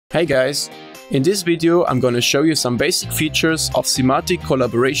Hey guys! In this video I'm going to show you some basic features of Simatic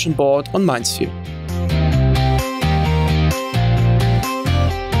collaboration board on MindSphere.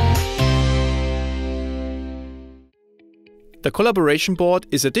 The collaboration board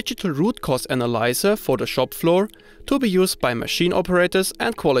is a digital root cause analyzer for the shop floor to be used by machine operators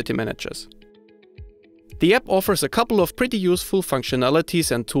and quality managers. The app offers a couple of pretty useful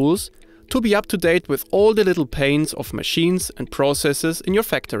functionalities and tools to be up to date with all the little pains of machines and processes in your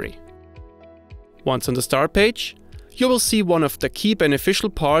factory. Once on the start page, you will see one of the key beneficial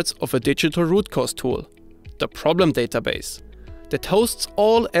parts of a digital root cause tool, the problem database, that hosts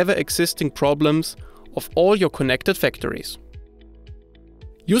all ever existing problems of all your connected factories.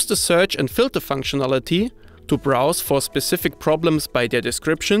 Use the search and filter functionality to browse for specific problems by their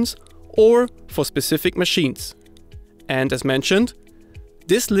descriptions or for specific machines. And as mentioned,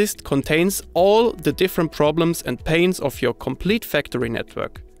 this list contains all the different problems and pains of your complete factory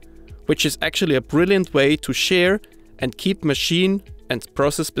network, which is actually a brilliant way to share and keep machine and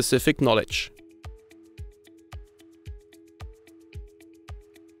process-specific knowledge.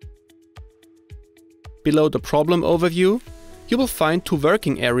 Below the problem overview, you will find two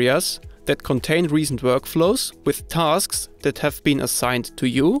working areas that contain recent workflows with tasks that have been assigned to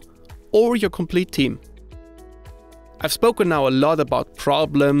you or your complete team. I've spoken now a lot about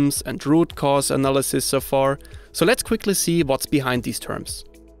problems and root cause analysis so far, so let's quickly see what's behind these terms.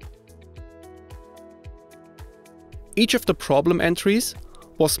 Each of the problem entries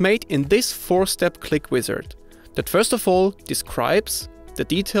was made in this 4-step click wizard that first of all describes the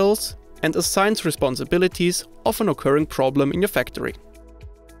details and assigns responsibilities of an occurring problem in your factory.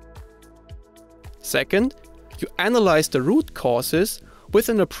 Second, you analyze the root causes with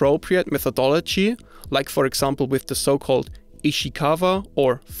an appropriate methodology, like for example with the so-called Ishikawa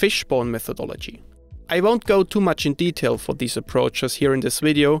or fishbone methodology. I won't go too much in detail for these approaches here in this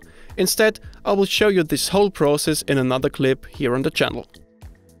video. Instead, I will show you this whole process in another clip here on the channel.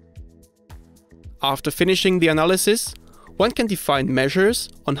 After finishing the analysis, one can define measures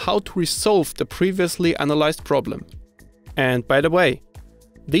on how to resolve the previously analyzed problem. And by the way,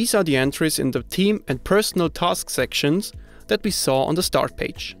 these are the entries in the team and personal task sections that we saw on the start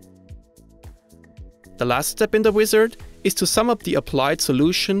page. The last step in the wizard is to sum up the applied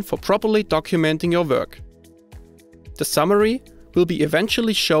solution for properly documenting your work. The summary will be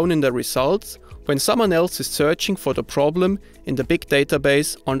eventually shown in the results when someone else is searching for the problem in the big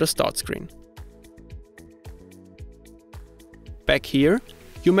database on the start screen. Back here,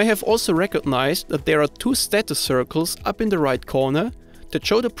 you may have also recognized that there are two status circles up in the right corner that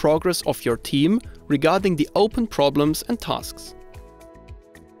show the progress of your team regarding the open problems and tasks.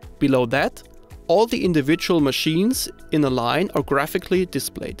 Below that, all the individual machines in a line are graphically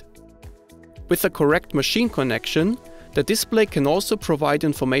displayed. With the correct machine connection, the display can also provide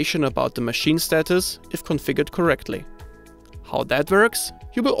information about the machine status if configured correctly. How that works,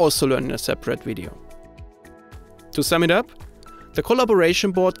 you will also learn in a separate video. To sum it up, the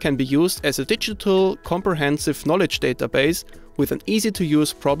collaboration board can be used as a digital, comprehensive knowledge database with an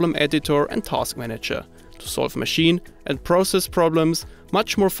easy-to-use problem editor and task manager to solve machine and process problems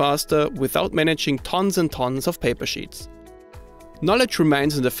much more faster without managing tons and tons of paper sheets. Knowledge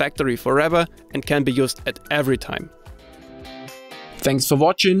remains in the factory forever and can be used at every time. Thanks for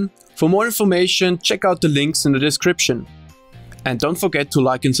watching. For more information, check out the links in the description. And don't forget to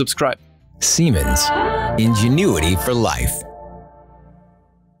like and subscribe. Siemens. Ingenuity for life.